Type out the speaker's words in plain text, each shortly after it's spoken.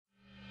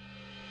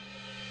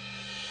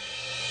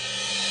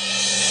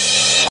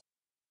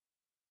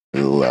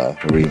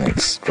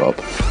remix drop.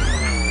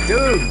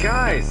 Dude,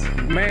 guys,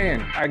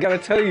 man, I gotta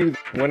tell you,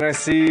 when I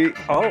see,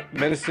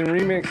 Medicine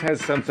Remix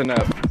has something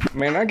up,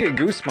 man, I get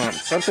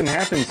goosebumps. Something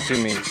happens to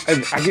me.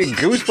 I get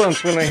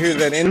goosebumps when I hear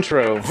that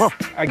intro.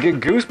 I get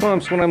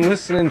goosebumps when I'm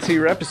listening to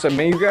your episode.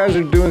 Man, you guys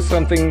are doing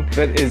something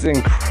that is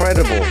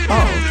incredible.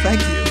 Oh,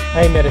 thank you.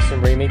 Hey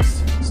Medicine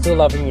Remix, still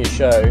loving your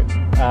show.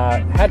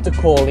 Had to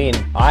call in.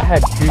 I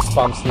had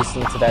goosebumps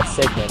listening to that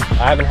segment.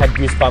 I haven't had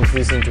goosebumps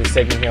listening to a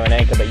segment here on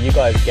Anchor, but you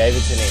guys gave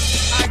it to me.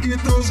 I get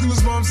those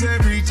goosebumps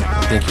every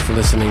time. Thank you for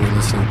listening. You're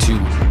listening to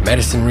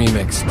Medicine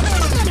Remix.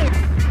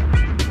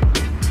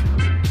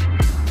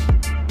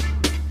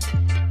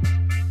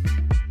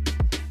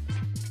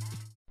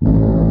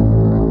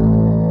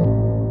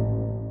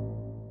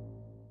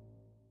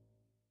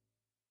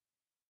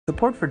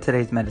 Support for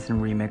today's Medicine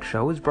Remix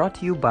show is brought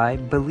to you by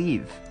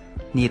Believe.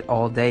 Need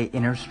all-day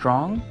inner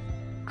strong?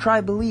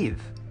 Try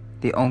Believe,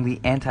 the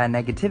only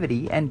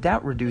anti-negativity and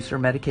doubt reducer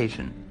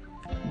medication.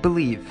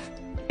 Believe,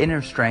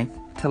 inner strength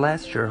to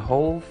last your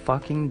whole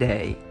fucking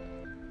day.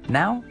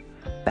 Now,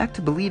 back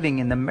to believing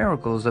in the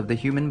miracles of the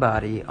human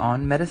body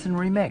on Medicine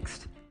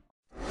Remixed.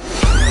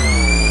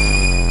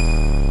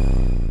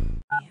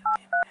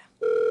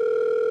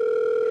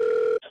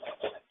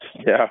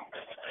 Yeah.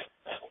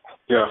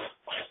 Yeah.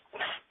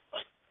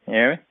 Can you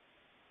hear me?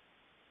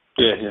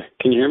 Yeah.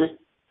 Can you hear me?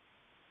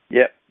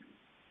 Yep.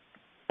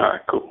 All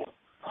right, cool.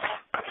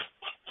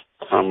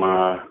 I'm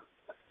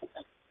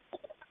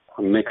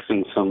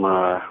mixing some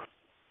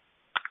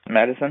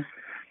Medicine?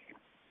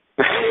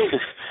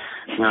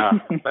 nah,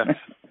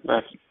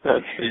 that's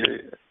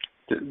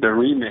the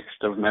remix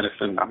of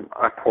Medicine.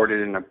 I poured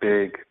it in a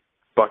big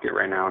bucket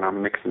right now, and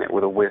I'm mixing it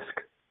with a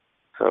whisk.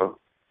 So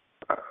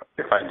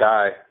if I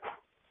die,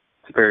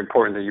 it's very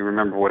important that you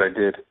remember what I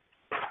did.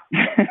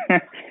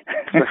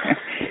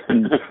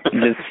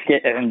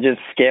 just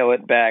scale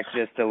it back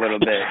just a little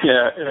bit.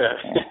 Yeah.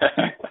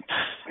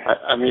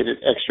 I made it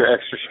extra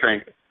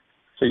strength.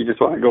 So you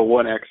just want to go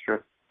one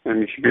extra,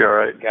 and you should be all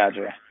right.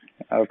 Gotcha.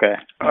 Okay.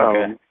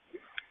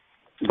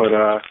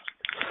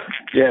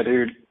 Yeah,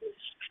 dude.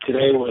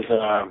 Today was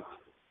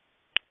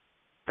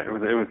it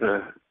was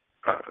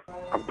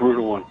a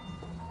brutal one.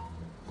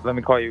 Let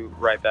me call you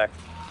right back.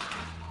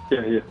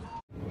 Yeah.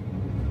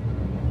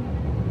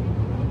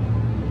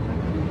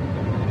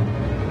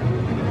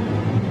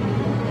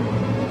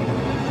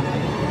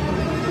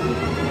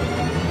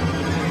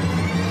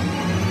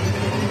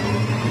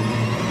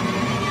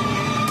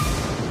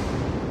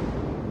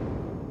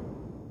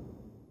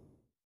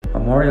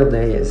 Memorial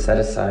Day is set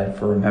aside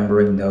for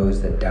remembering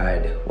those that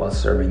died while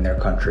serving their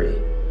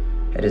country.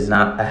 It is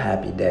not a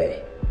happy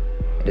day.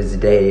 It is a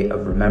day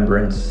of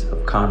remembrance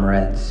of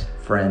comrades,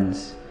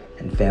 friends,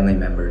 and family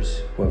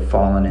members who have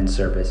fallen in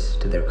service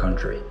to their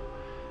country.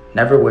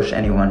 Never wish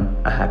anyone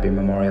a happy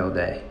Memorial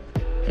Day.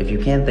 If you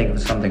can't think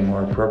of something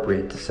more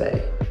appropriate to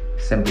say,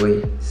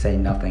 simply say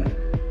nothing.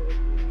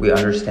 We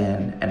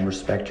understand and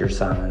respect your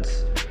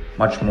silence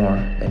much more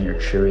than your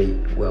cheery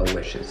well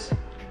wishes.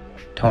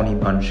 Tony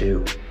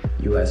Bunchu,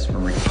 U.S.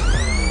 Marine.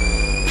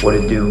 What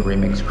it do,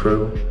 Remix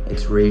crew?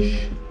 It's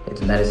Rish,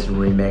 it's Medicine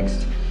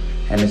Remixed,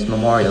 and it's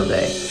Memorial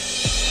Day.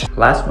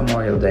 Last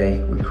Memorial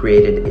Day, we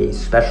created a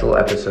special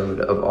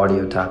episode of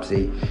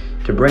Audiotopsy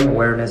to bring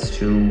awareness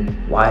to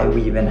why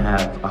we even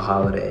have a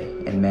holiday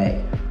in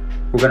May.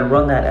 We're going to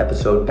run that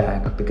episode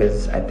back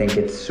because I think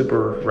it's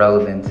super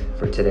relevant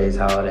for today's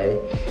holiday,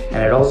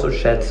 and it also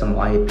sheds some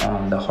light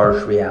on the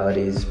harsh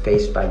realities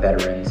faced by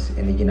veterans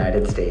in the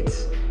United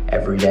States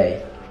every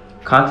day.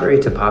 Contrary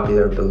to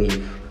popular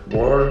belief,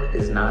 war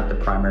is not the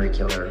primary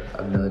killer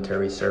of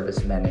military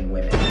service men and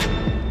women.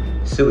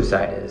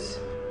 Suicide is.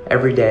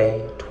 Every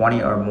day,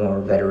 20 or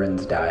more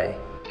veterans die,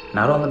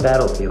 not on the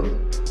battlefield,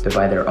 but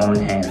by their own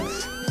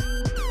hands.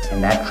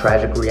 And that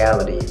tragic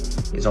reality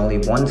is only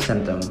one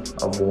symptom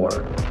of war.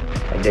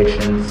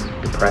 Addictions,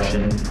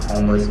 depression,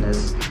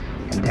 homelessness,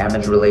 and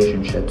damaged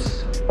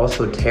relationships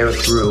also tear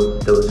through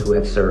those who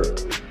have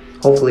served.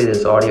 Hopefully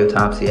this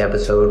Audiotopsy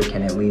episode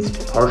can at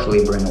least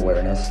partially bring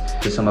awareness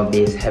to some of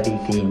these heavy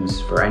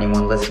themes for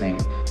anyone listening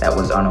that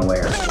was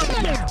unaware.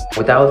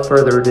 Without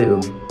further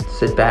ado,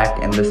 sit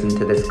back and listen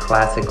to this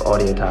classic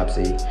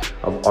Audiotopsy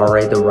of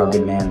R.A. the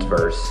Rugged Man's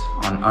verse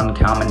on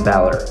Uncommon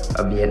Valor,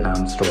 a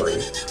Vietnam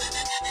story.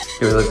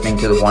 You're listening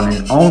to the one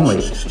and only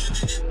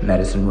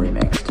Medicine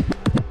Remixed.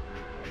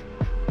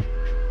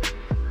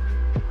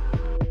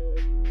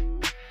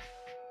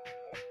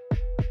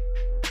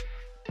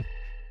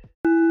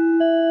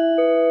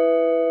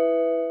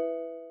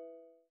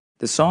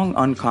 The song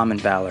Uncommon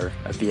Valor,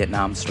 a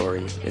Vietnam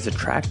story, is a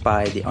track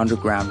by the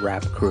underground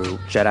rap crew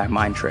Jedi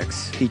Mind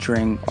Tricks,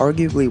 featuring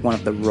arguably one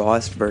of the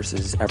rawest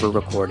verses ever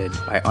recorded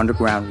by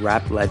underground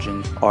rap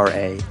legend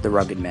R.A. the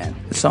Rugged Man.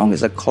 The song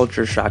is a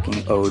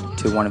culture-shocking ode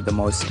to one of the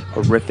most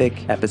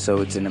horrific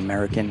episodes in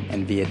American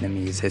and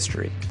Vietnamese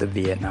history, the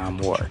Vietnam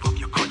War.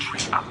 Your country,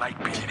 I like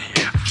being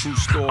here. true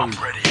story.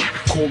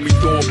 Call me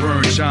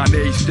Thorburn, John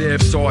A.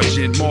 Staff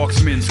Sergeant,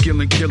 marksman,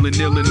 skillin', killin',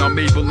 illin', I'm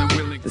able and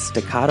willing. The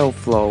staccato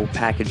flow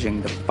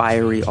packaging the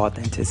fiery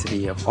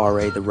authenticity of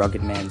R.A. the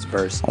Rugged Man's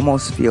verse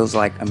almost feels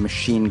like a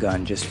machine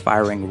gun just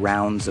firing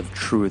rounds of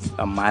truth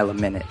a mile a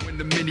minute. When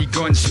the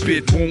minigun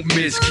spit, won't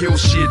miss, kill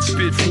shit,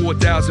 spit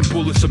 4,000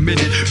 bullets a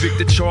minute.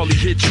 Victor Charlie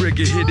hit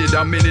trigger, hit it,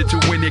 I'm in it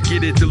to win it,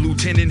 get it. The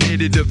lieutenant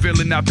hit it, the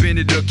villain, I been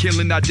it, a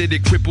killing, I did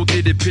it, crippled,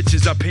 did it,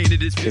 pictures, I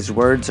painted it. His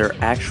words are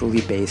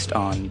actually based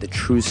on the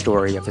true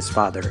story of his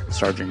father,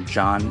 Sergeant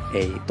John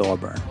A.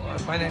 Thorburn.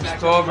 My name's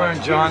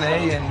Thorburn, John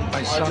A., and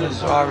my son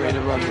is R.A.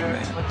 the Rugged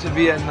Man. Went to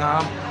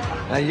Vietnam,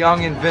 a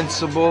young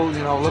invincible,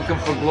 looking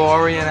for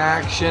glory and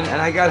action,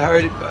 and I got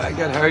hurt.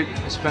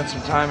 I spent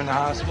some time in the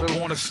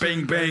hospital. On a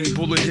bang bang,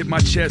 bullet hit my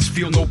chest,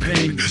 feel no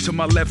pain. To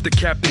my left, the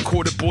captain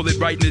caught a bullet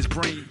right in his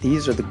brain.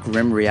 These are the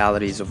grim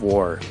realities of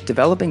war.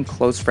 Developing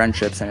close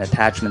friendships and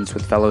attachments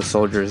with fellow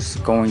soldiers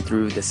going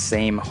through the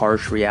same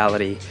harsh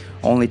reality,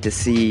 only to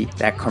see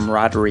that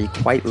camaraderie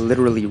quite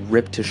literally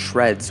ripped to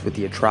shreds with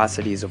the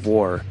atrocities of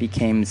war,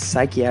 became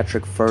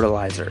psychiatric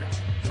fertilizer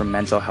for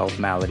mental health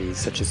maladies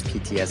such as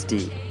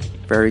PTSD,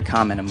 very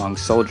common among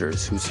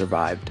soldiers who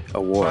survived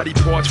a war. Body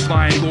parts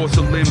flying, loss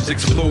of limbs,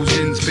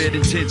 explosions, bad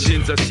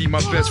intentions, I see my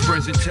best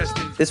friends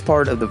intestines. This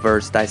part of the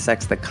verse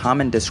dissects the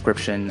common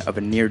description of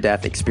a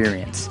near-death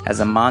experience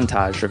as a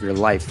montage of your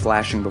life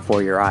flashing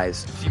before your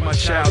eyes. See my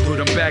childhood,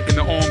 I'm back in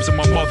the arms of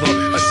my mother.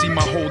 I see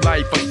my whole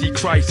life, I see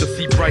Christ, I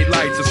see bright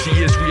lights, I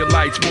see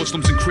Israelites,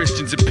 Muslims and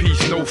Christians in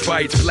peace, no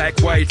fights, black,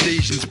 whites,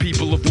 Asians,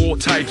 people of all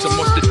types. I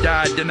must have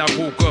died, then I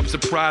woke up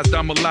surprised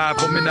I'm alive.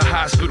 I'm in a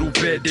hospital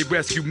bed, they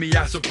rescued me,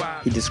 I survived.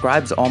 He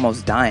describes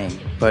almost dying,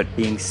 but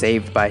being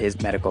saved by his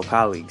medical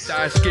colleagues.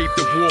 I escaped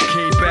the war,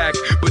 came back,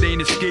 but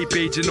ain't escape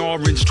Agent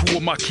Orange. 2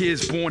 of my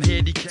kids born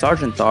handicapped.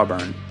 Sergeant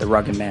Thorburn, the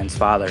Rugged Man's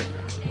father,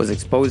 was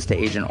exposed to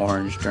Agent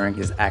Orange during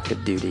his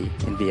active duty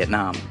in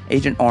Vietnam.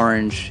 Agent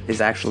Orange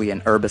is actually an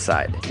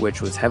herbicide,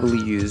 which was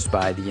heavily used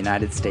by the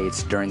United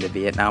States during the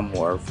Vietnam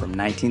War from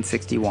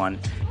 1961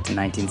 to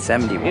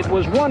 1971. It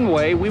was one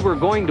way we were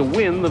going to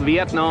win the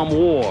Vietnam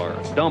War.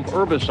 Dump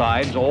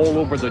herbicides all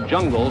over the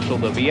jungle so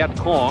the Viet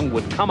Cong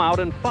would come out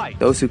and fight.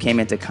 Those who came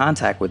into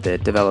contact with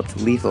it developed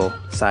lethal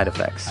side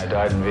effects. I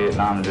died in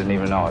Vietnam and didn't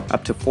even know it.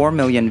 Up to 4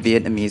 million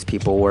Vietnamese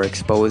people were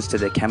exposed to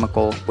the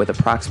chemical, with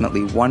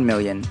approximately 1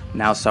 million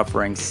now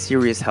suffering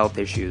serious health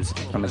issues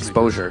from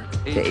exposure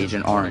to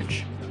Agent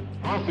Orange.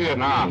 North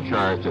Vietnam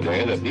charged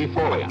today that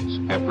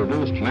defoliants have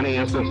produced many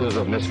instances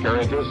of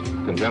miscarriages,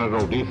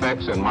 congenital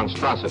defects, and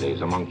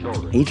monstrosities among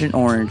children. Agent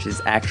Orange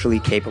is actually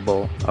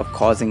capable of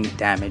causing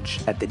damage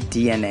at the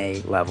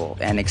DNA level,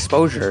 and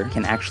exposure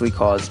can actually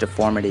cause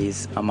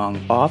deformities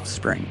among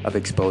offspring of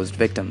exposed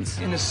victims.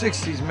 In the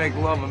 60s, make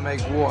love and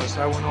make war.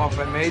 So I went off,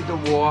 I made the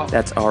war.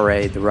 That's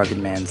R.A. the Rugged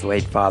Man's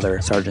late father,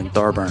 Sergeant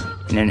Thorburn,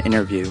 in an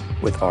interview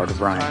with Art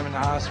O'Brien. I'm in the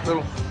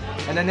hospital.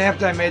 And then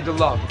after I made the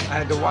love, I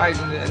had the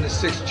wife and the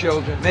 6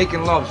 children.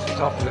 Making love's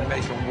tougher than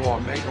making war.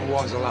 Making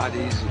war's a lot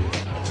easier.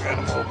 I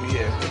got them over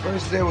here. The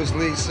first there was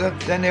Lisa,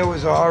 then there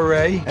was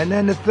R.A., and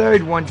then the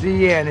third one,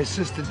 Deanne, his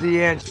sister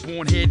Deanne.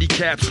 Born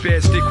handicapped,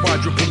 spastic,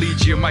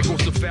 quadriplegia,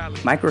 microcephalic.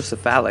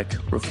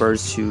 Microcephalic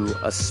refers to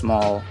a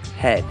small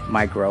head.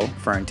 Micro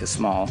referring to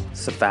small,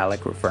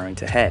 cephalic referring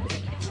to head.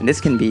 And this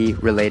can be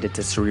related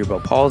to cerebral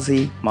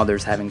palsy,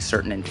 mothers having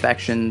certain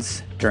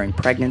infections during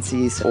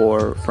pregnancies,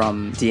 or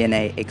from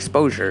DNA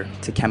exposure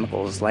to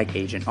chemicals like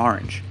Agent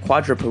Orange.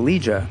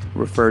 Quadriplegia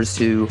refers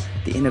to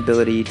the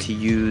inability to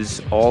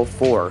use all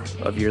 4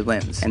 of your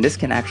limbs, and this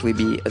can actually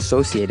be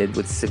associated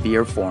with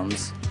severe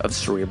forms of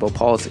cerebral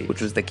palsy,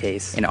 which was the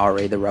case in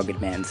R.A. the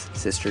Rugged Man's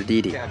sister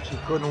Dee Dee. Yeah, she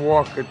couldn't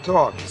walk or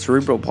talk.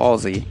 Cerebral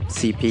palsy,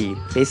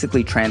 CP,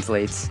 basically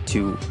translates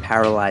to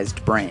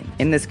paralyzed brain.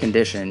 In this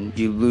condition,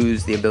 you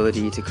lose the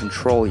ability to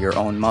control your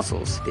own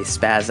muscles. They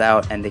spaz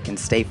out and they can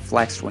stay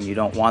flexed when you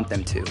don't want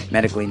them to,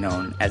 medically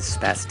known as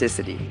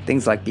spasticity.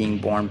 Things like being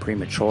born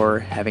premature,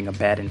 having a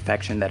bad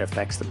infection that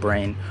affects the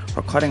brain,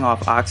 or cutting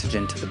off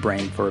oxygen to the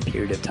brain for a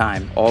period of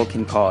time all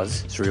can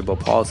cause cerebral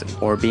palsy.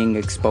 Or being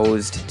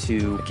exposed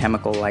to a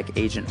chemical like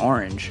Agent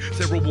Orange.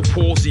 Cerebral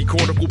palsy,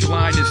 cortical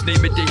blindness,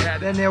 name it, they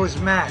had. Then there was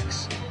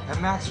Max. And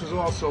Max was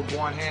also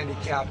born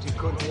handicapped. He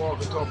couldn't walk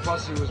or talk,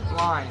 plus he was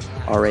blind.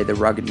 R.A. the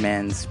Rugged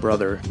Man's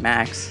brother,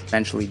 Max,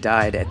 eventually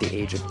died at the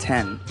age of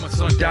 10. My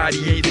son died,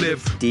 he ain't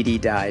lived. Dee Dee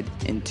died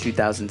in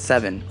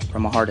 2007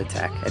 from a heart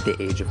attack at the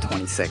age of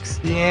 26.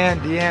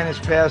 Deanne has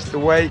passed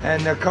away,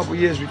 and a couple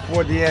years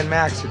before Deanne,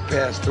 Max had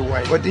passed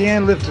away. But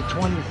Deanne lived to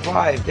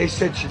 25. They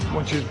said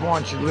when she was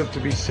born, she'd live to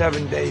be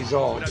 7 days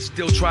old. But I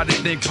still try to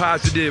think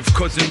positive,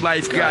 cause in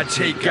life, God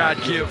take, God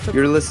give.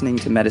 You're listening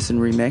to Medicine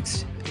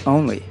Remixed,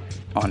 only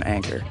on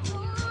Anchor.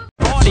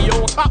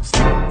 Audio top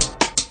step.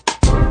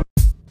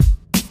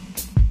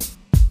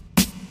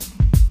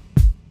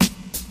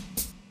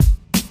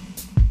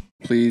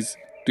 Please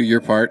do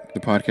your part. The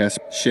podcast,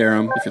 share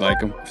them if you like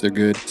them. If they're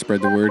good,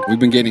 spread the word. We've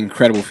been getting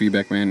incredible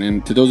feedback, man.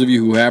 And to those of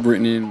you who have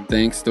written in,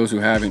 thanks. Those who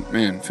haven't,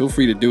 man, feel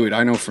free to do it.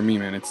 I know for me,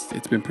 man, it's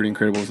been pretty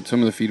incredible. Some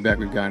of the feedback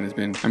we've gotten has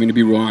been, I mean, to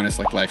be real honest,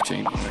 like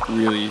life-changing, like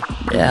really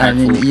Yeah, I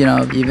mean, impactful. you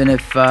know, even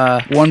if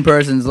one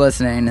person's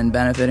listening and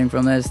benefiting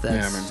from this,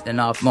 that's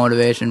enough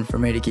motivation for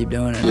me to keep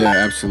doing it. Yeah,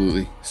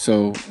 absolutely.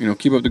 So, you know,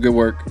 keep up the good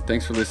work.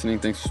 Thanks for listening.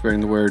 Thanks for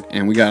spreading the word.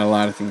 And we got a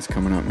lot of things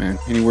coming up, man.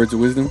 Any words of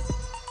wisdom?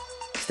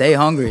 Stay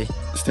hungry.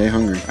 Stay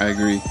hungry. I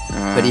agree.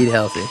 But eat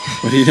healthy.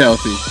 But eat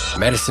healthy.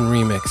 Medicine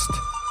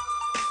Remixed.